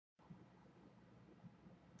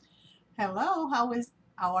Hello,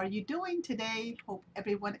 how are you doing today? Hope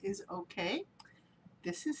everyone is okay.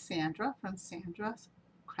 This is Sandra from Sandra's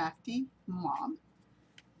Crafty Mom,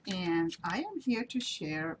 and I am here to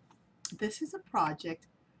share. This is a project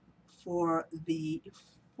for the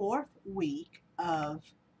fourth week of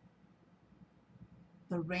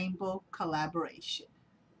the Rainbow Collaboration.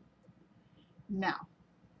 Now,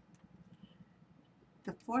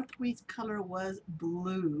 the fourth week's color was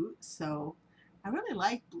blue, so I really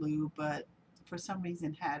like blue, but for some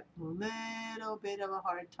reason had a little bit of a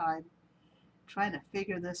hard time trying to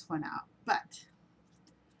figure this one out. But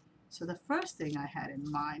so the first thing I had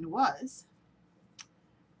in mind was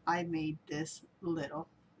I made this little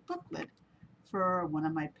booklet for one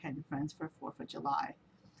of my pen friends for 4th of July.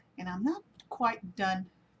 And I'm not quite done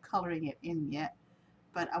coloring it in yet,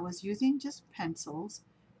 but I was using just pencils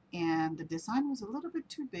and the design was a little bit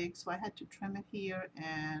too big, so I had to trim it here,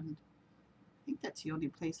 and I think that's the only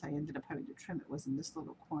place I ended up having to trim it was in this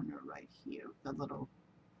little corner right here, the little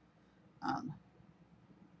um,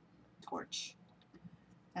 torch.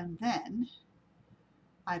 And then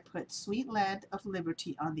I put Sweet Land of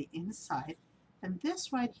Liberty on the inside, and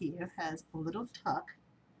this right here has a little tuck.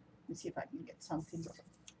 Let me see if I can get something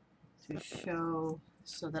to show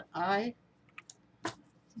so that I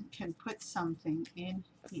can put something in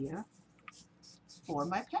here for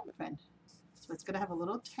my pen friend. So it's going to have a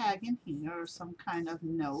little tag in here or some kind of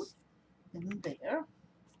note in there.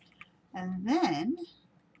 And then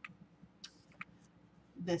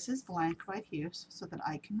this is blank right here so that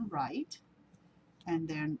I can write. And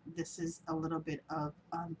then this is a little bit of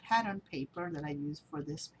pattern paper that I use for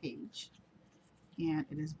this page. And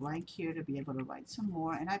it is blank here to be able to write some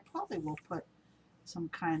more. And I probably will put some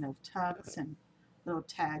kind of tucks and little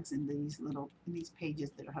tags in these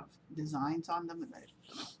pages that have designs on them and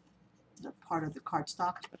the part of the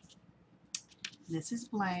cardstock. This is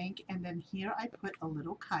blank, and then here I put a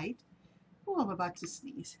little kite. Oh, I'm about to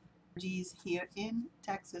sneeze. Allergies here in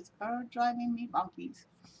Texas are driving me bonkies.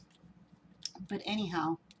 But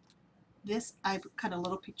anyhow, this I cut a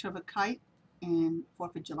little picture of a kite in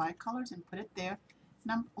 4th of July colors and put it there.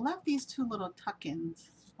 And I left these two little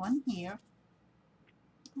tuck-ins. One here.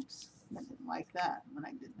 Oops, I didn't like that when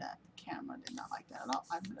I did that. The camera did not like that at all.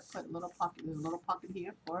 I'm going to put a little pocket. There's a little pocket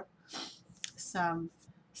here for some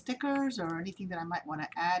stickers or anything that I might want to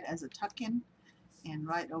add as a tuck-in. And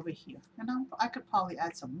right over here. And I could probably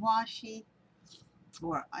add some washi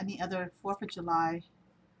or any other 4th of July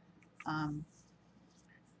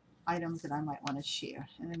items that I might want to share.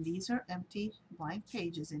 And then these are empty blank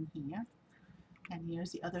pages in here. And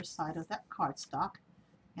here's the other side of that cardstock.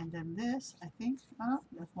 And then this, I think,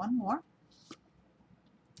 there's one more.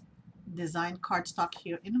 Design cardstock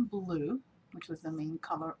here in blue, which was the main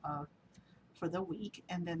color for the week.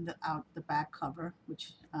 And then the back cover,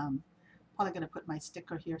 which probably going to put my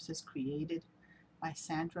sticker here. It says created by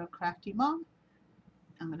Sandra Craftymom.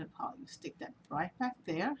 I'm going to probably stick that right back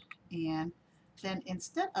there. And then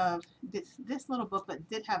instead of this little booklet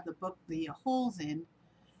did have the holes in,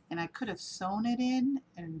 and I could have sewn it in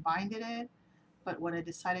and binded it, but what I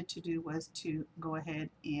decided to do was to go ahead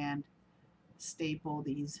and staple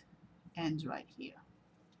these ends right here.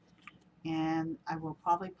 And I will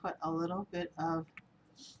probably put a little bit of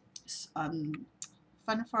fun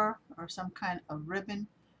fur or some kind of ribbon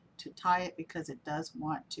to tie it, because it does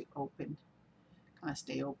want to open, kind of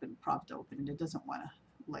stay open, propped open, and it doesn't want to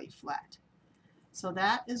lay flat. So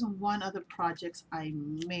that is one of the projects I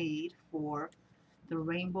made for the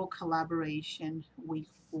Rainbow Collaboration week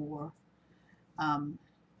 4,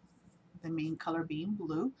 the main color being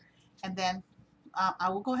blue. And then I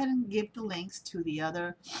will go ahead and give the links to the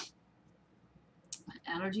other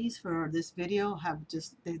allergies for this video.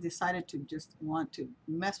 They decided to just want to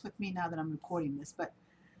mess with me now that I'm recording this. But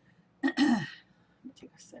let me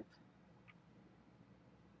take a sip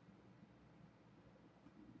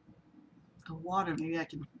of water. Maybe I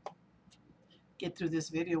can get through this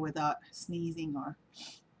video without sneezing or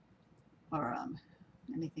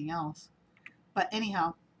anything else. But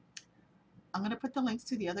anyhow, I'm going to put the links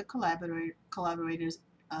to the other collaborators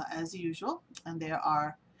as usual, and they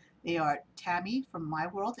are Tammy from My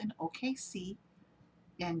World in OKC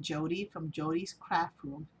and Jody from Jody's Craft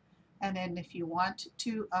Room. And then if you want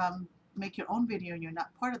to make your own video and you're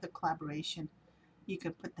not part of the collaboration, you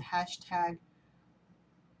can put the hashtag,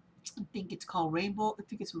 I think it's called Rainbow, I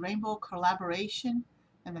think it's Rainbow Collaboration,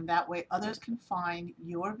 and then that way others can find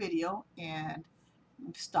your video and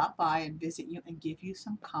stop by and visit you and give you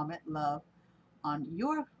some comment love on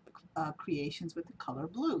your creations with the color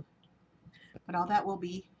blue. But all that will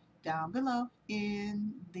be down below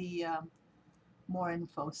in the more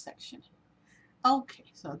info section. Okay,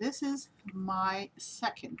 so this is my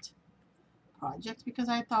second project because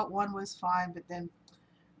I thought one was fine, but then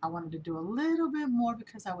I wanted to do a little bit more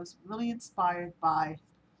because I was really inspired by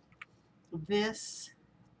this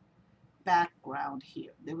background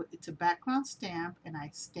here. It's a background stamp, and I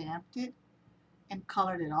stamped it and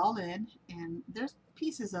colored it all in, and there's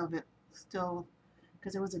pieces of it still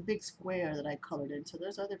because it was a big square that I colored in, so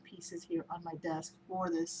there's other pieces here on my desk for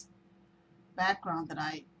this background that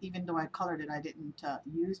I, even though I colored it, I didn't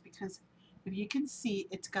use, because if you can see,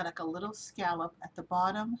 it's got like a little scallop at the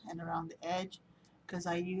bottom and around the edge because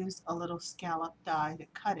I used a little scallop die to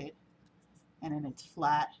cut it, and then it's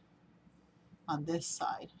flat on this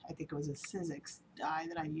side. I think it was a Sizzix die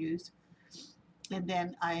that I used, and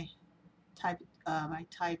then I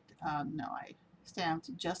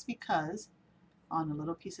stamped just because on a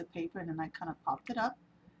little piece of paper, and then I kind of popped it up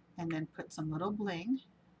and then put some little bling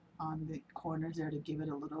on the corners there to give it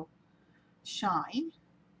a little shine.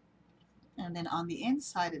 And then on the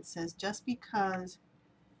inside it says, just because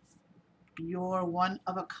you're one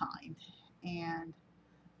of a kind, and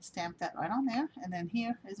stamp that right on there. And then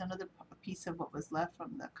here is another piece of what was left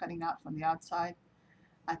from the cutting out from the outside.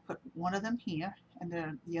 I put one of them here, and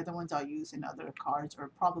then the other ones I'll use in other cards,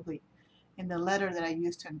 or probably in the letter that I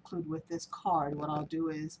used to include with this card. What I'll do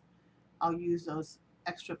is I'll use those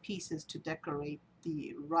extra pieces to decorate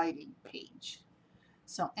the writing page.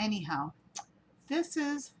 So anyhow, this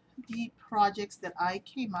is the projects that I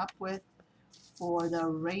came up with for the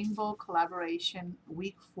Rainbow Collaboration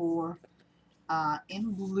Week 4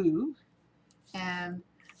 in blue. And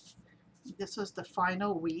this was the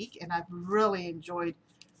final week, and I've really enjoyed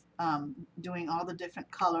doing all the different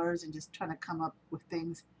colors and just trying to come up with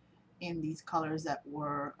things in these colors that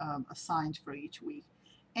were assigned for each week.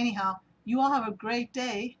 Anyhow, you all have a great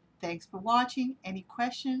day. Thanks for watching. Any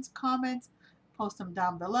questions, comments, post them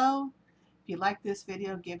down below. If you like this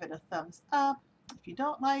video, give it a thumbs up. If you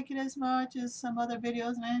don't like it as much as some other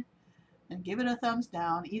videos, then give it a thumbs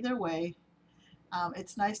down. Either way,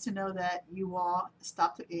 it's nice to know that you all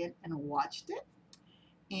stopped in and watched it.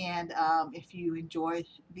 And if you enjoyed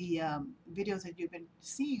the videos that you've been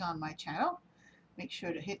seeing on my channel, make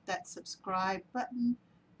sure to hit that subscribe button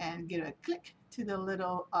and give a click to the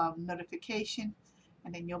little notification,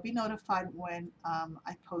 and then you'll be notified when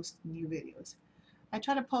I post new videos. I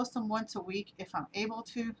try to post them once a week if I'm able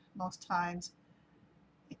to. Most times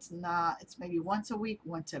it's maybe once a week,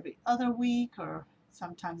 once every other week, or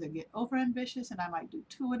sometimes I get over ambitious and I might do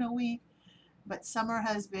 2 in a week. But summer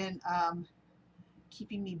has been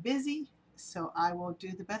keeping me busy, so I will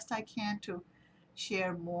do the best I can to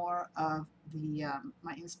share more of the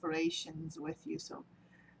my inspirations with you. So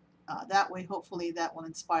that way, hopefully, that will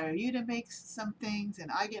inspire you to make some things, and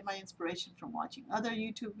I get my inspiration from watching other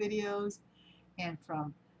YouTube videos and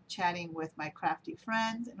from chatting with my crafty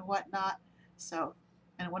friends and whatnot. So,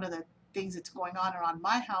 and one of the things that's going on around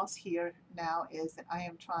my house here now is that I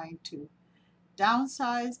am trying to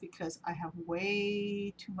downsize because I have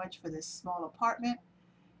way too much for this small apartment.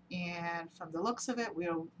 And from the looks of it,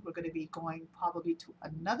 we're going to be going probably to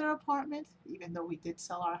another apartment, even though we did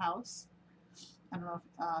sell our house. I don't know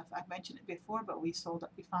if I've mentioned it before, but we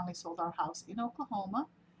finally sold our house in Oklahoma,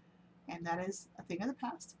 and that is a thing of the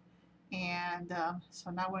past. And so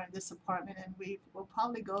now we're in this apartment, and we will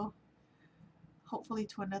probably go hopefully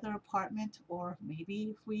to another apartment, or maybe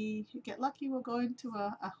if we get lucky, we'll go into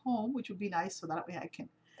a home, which would be nice, so that way I can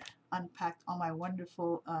unpack all my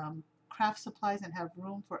wonderful craft supplies and have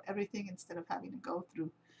room for everything instead of having to go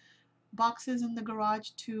through boxes in the garage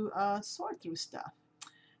to sort through stuff.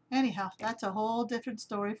 Anyhow, that's a whole different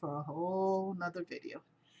story for a whole nother video.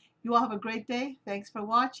 You all have a great day. Thanks for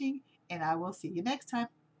watching, and I will see you next time.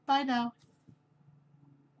 Bye now.